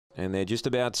And they're just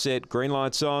about set. Green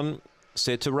lights on.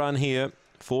 Set to run here.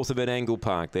 Fourth of at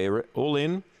Angle-Park. They're all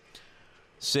in.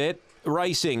 Set.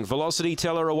 Racing. Velocity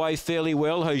Teller away fairly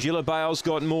well. Hojila Bale's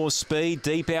got more speed.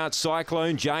 Deep out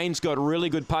Cyclone Jane's got really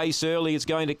good pace early. It's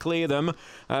going to clear them.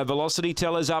 Velocity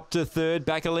Teller's up to third.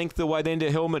 Back a length away then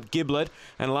to Helmet Giblet.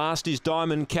 And last is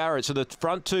Diamond Carrot. So the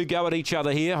front two go at each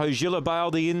other here. Hojila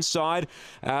Bale the inside.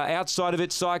 Outside of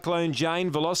it Cyclone Jane.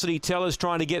 Velocity Teller's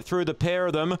trying to get through the pair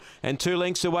of them. And 2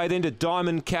 lengths away then to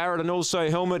Diamond Carrot and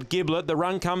also Helmet Giblet. The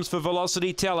run comes for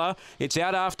Velocity Teller. It's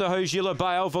out after Hojila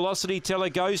Bale. Velocity Teller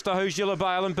goes to Hojila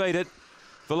Bale and beat it.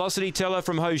 Velocity Teller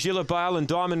from Hojila Bale and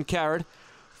Diamond Carrot.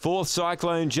 Fourth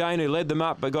Cyclone Jane, who led them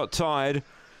up but got tired.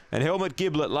 And Helmet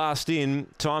Giblet last in.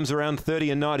 Times around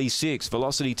 30 and 96.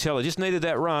 Velocity Teller just needed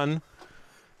that run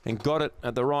and got it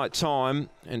at the right time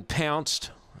and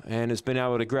pounced and has been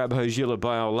able to grab Hojila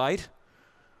Bale late.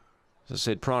 As I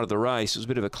said prior to the race, it was a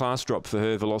bit of a class drop for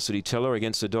her, Velocity Teller,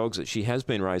 against the dogs that she has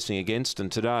been racing against. And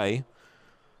today,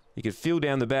 you could feel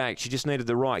down the back, she just needed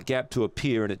the right gap to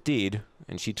appear, and it did.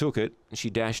 And she took it, and she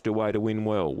dashed away to win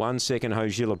well. 1 second,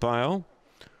 Hojila Bale.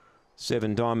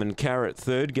 7, Diamond Carrot,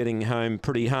 third, getting home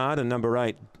pretty hard. And number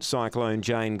 8, Cyclone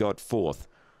Jane, got fourth.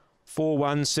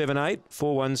 4-1-7-8,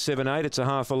 4-1-7-8. It's a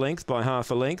half a length by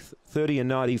half a length. 30 and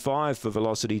 95 for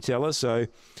Velocity Teller, so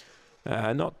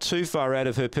not too far out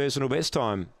of her personal best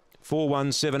time.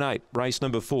 4-1-7-8, race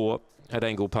number 4 at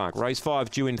Angle-Park. Race 5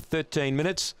 due in 13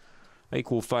 minutes.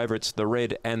 Equal favourites, the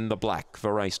red and the black,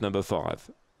 for race number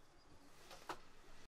 5.